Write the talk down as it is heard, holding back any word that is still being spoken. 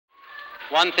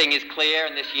One thing is clear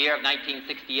in this year of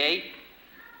 1968.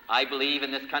 I believe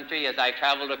in this country as I've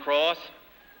traveled across,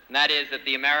 and that is that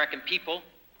the American people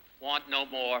want no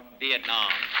more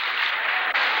Vietnam.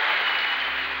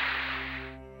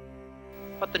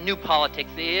 What the new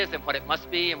politics is and what it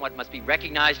must be and what must be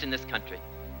recognized in this country,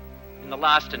 in the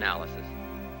last analysis,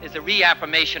 is a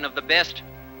reaffirmation of the best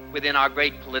within our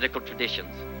great political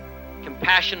traditions.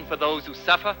 Compassion for those who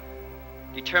suffer,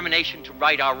 determination to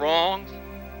right our wrongs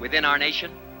within our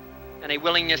nation, and a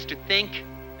willingness to think,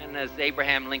 and as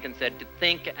Abraham Lincoln said, to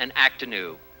think and act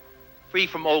anew, free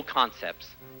from old concepts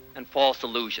and false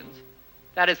illusions.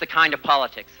 That is the kind of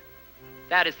politics,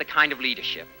 that is the kind of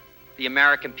leadership the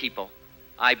American people,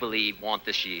 I believe, want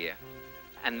this year.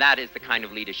 And that is the kind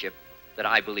of leadership that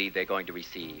I believe they're going to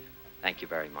receive. Thank you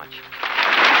very much.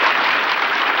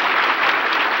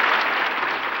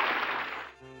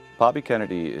 Bobby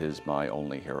Kennedy is my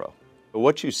only hero.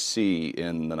 What you see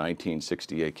in the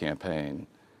 1968 campaign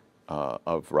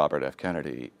of Robert F.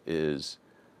 Kennedy is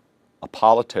a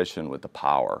politician with the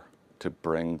power to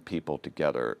bring people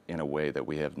together in a way that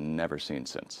we have never seen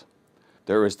since.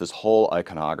 There is this whole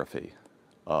iconography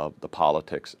of the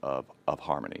politics of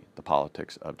harmony, the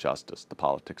politics of justice, the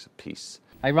politics of peace.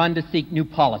 I run to seek new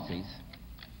policies.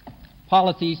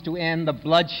 Policies to end the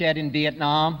bloodshed in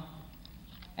Vietnam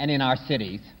and in our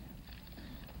cities.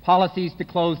 Policies to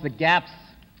close the gaps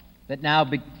that now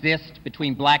exist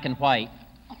between black and white,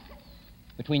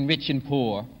 between rich and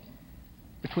poor,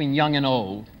 between young and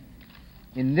old,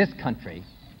 in this country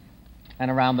and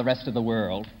around the rest of the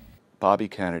world. Bobby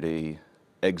Kennedy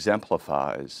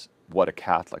exemplifies what a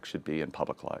Catholic should be in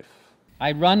public life.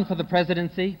 I run for the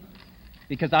presidency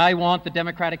because I want the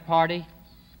Democratic Party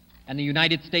and the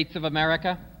United States of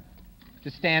America to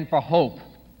stand for hope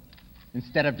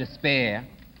instead of despair,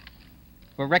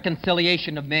 for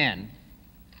reconciliation of men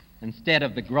instead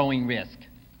of the growing risk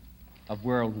of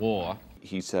world war.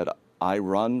 He said, I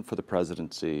run for the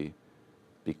presidency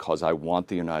because I want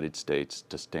the United States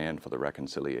to stand for the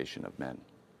reconciliation of men.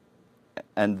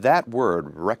 And that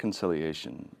word,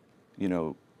 reconciliation, you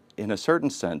know, in a certain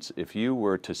sense, if you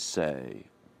were to say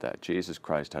that Jesus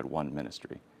Christ had one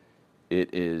ministry,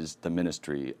 it is the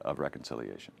ministry of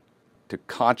reconciliation. To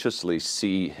consciously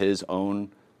see his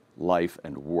own life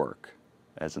and work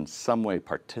as in some way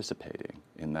participating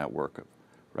in that work of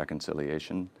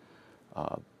reconciliation,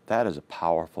 that is a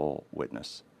powerful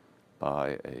witness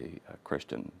by a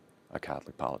Christian, a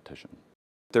Catholic politician.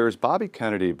 There's Bobby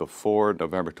Kennedy before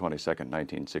November 22nd,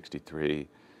 1963,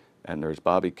 and there's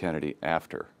Bobby Kennedy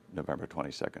after November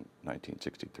 22nd,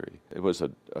 1963. It was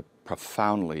a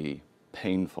profoundly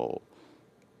painful,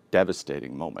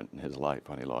 devastating moment in his life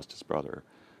when he lost his brother.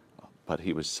 But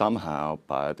he was somehow,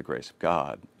 by the grace of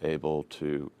God, able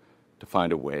to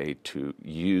find a way to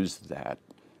use that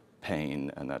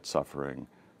pain and that suffering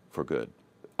for good.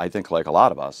 I think, like a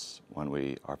lot of us, when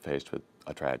we are faced with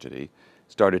a tragedy,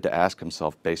 started to ask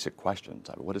himself basic questions.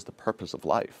 What is the purpose of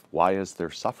life? Why is there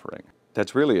suffering?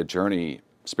 That's really a journey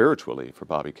spiritually for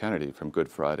Bobby Kennedy from Good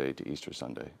Friday to Easter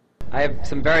Sunday. I have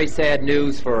some very sad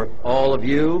news for all of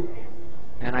you,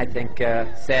 and I think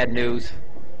sad news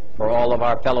for all of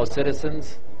our fellow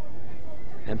citizens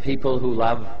and people who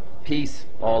love peace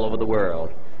all over the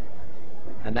world.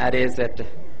 And that is that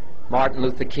Martin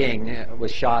Luther King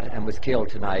was shot and was killed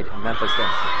tonight in Memphis,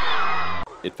 Tennessee.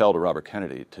 It fell to Robert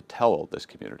Kennedy to tell this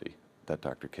community that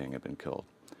Dr. King had been killed.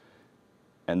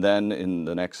 And then in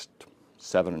the next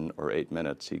 7 or 8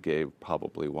 minutes, he gave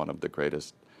probably one of the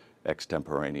greatest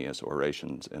extemporaneous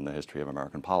orations in the history of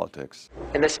American politics.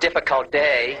 In this difficult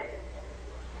day,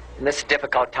 in this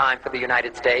difficult time for the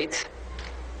United States,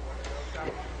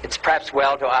 it's perhaps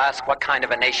well to ask what kind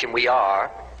of a nation we are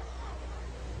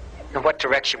and what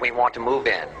direction we want to move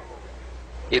in.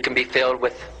 You can be filled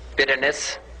with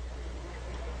bitterness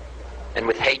and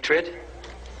with hatred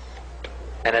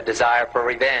and a desire for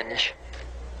revenge.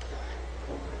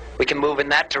 We can move in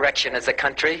that direction as a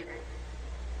country,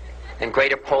 in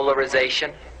greater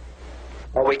polarization,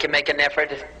 or we can make an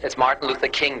effort, as Martin Luther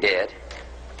King did,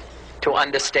 to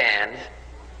understand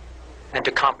and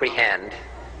to comprehend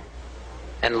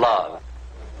and love.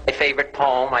 My favorite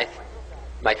poem,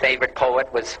 my favorite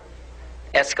poet was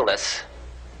Aeschylus,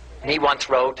 and he once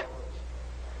wrote,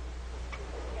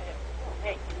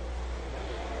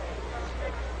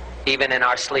 "Even in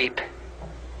our sleep,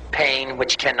 pain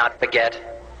which cannot forget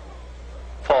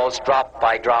falls drop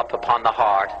by drop upon the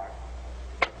heart,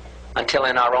 until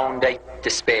in our own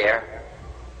despair,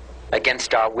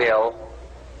 against our will,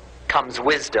 comes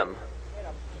wisdom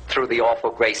through the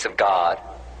awful grace of God."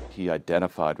 He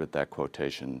identified with that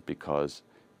quotation because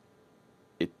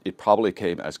it probably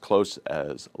came as close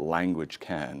as language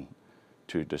can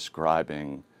to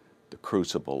describing the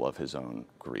crucible of his own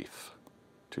grief,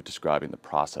 to describing the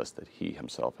process that he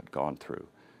himself had gone through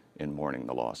in mourning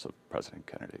the loss of President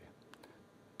Kennedy.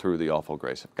 Through the awful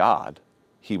grace of God,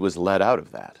 he was led out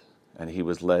of that. And he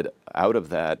was led out of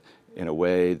that in a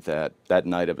way that that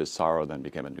night of his sorrow then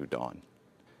became a new dawn.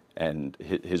 And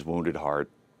his wounded heart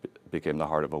became the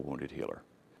heart of a wounded healer.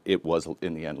 It was,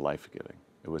 in the end, life-giving.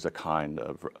 It was a kind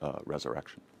of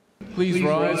resurrection. Please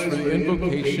rise for the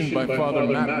invocation by Father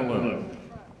Matt Malone.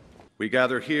 We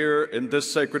gather here in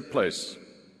this sacred place,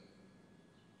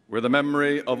 where the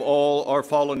memory of all our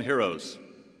fallen heroes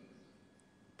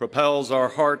propels our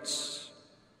hearts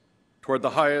toward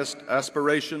the highest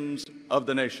aspirations of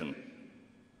the nation,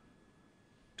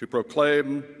 to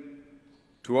proclaim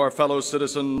to our fellow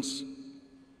citizens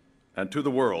and to the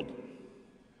world,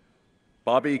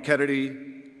 Bobby Kennedy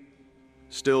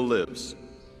still lives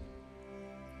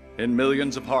in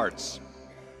millions of hearts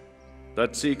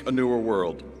that seek a newer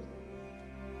world,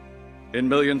 in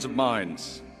millions of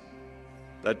minds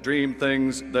that dream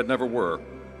things that never were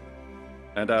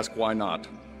and ask why not,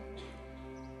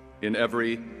 in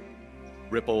every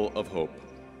ripple of hope.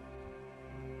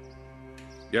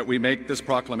 Yet we make this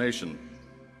proclamation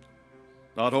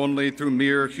not only through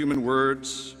mere human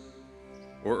words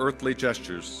or earthly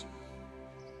gestures,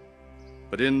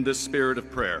 but in this spirit of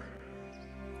prayer,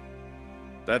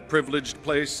 that privileged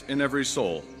place in every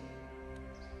soul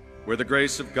where the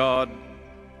grace of God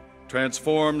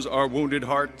transforms our wounded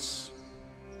hearts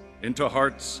into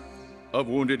hearts of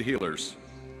wounded healers,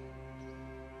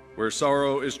 where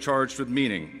sorrow is charged with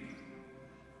meaning,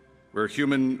 where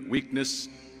human weakness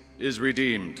is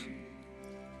redeemed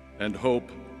and hope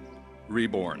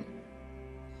reborn.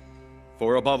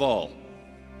 For above all,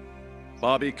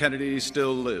 Bobby Kennedy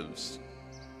still lives,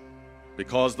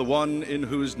 because the one in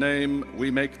whose name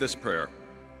we make this prayer,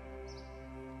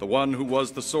 the one who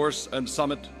was the source and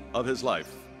summit of his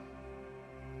life,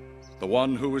 the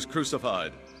one who was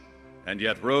crucified and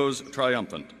yet rose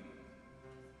triumphant,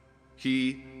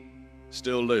 he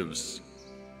still lives.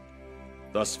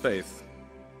 Thus faith,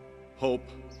 hope,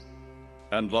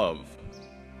 and love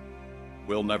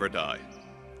will never die.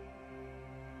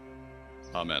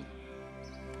 Amen.